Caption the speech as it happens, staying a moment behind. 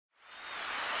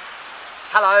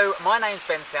Hello, my name's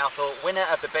Ben Southall, winner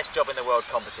of the Best Job in the World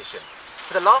competition.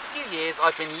 For the last few years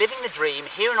I've been living the dream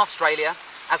here in Australia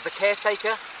as the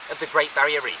caretaker of the Great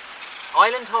Barrier Reef.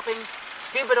 Island hopping,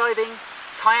 scuba diving,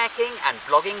 kayaking and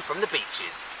blogging from the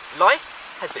beaches. Life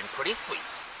has been pretty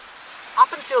sweet.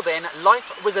 Up until then,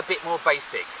 life was a bit more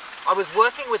basic. I was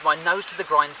working with my nose to the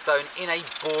grindstone in a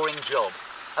boring job.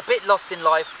 A bit lost in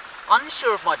life,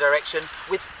 unsure of my direction,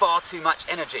 with far too much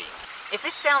energy. If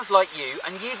this sounds like you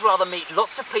and you'd rather meet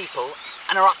lots of people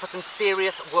and are up for some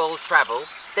serious world travel,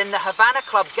 then the Havana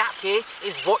Club Gap Year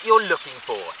is what you're looking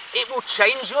for. It will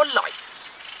change your life.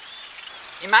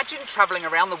 Imagine travelling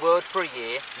around the world for a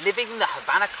year, living the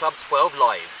Havana Club 12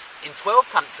 lives, in 12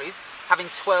 countries, having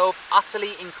 12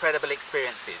 utterly incredible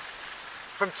experiences.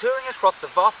 From touring across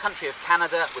the vast country of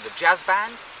Canada with a jazz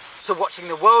band, to watching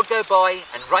the world go by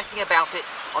and writing about it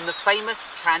on the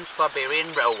famous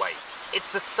Trans-Siberian Railway.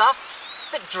 It's the stuff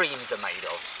that dreams are made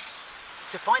of.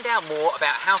 To find out more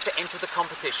about how to enter the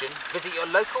competition, visit your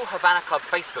local Havana Club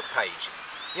Facebook page.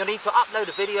 You'll need to upload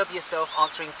a video of yourself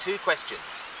answering 2 questions.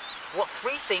 What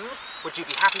 3 things would you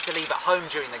be happy to leave at home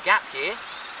during the gap year?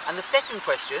 And the second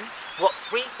question, what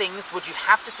 3 things would you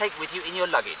have to take with you in your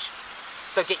luggage?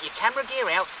 So get your camera gear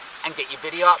out and get your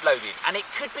video uploaded, and it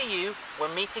could be you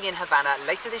when meeting in Havana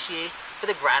later this year for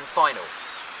the grand final.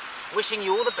 Wishing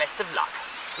you all the best of luck.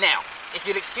 Now, if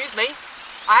you'll excuse me,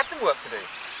 I have some work to do.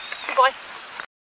 Goodbye.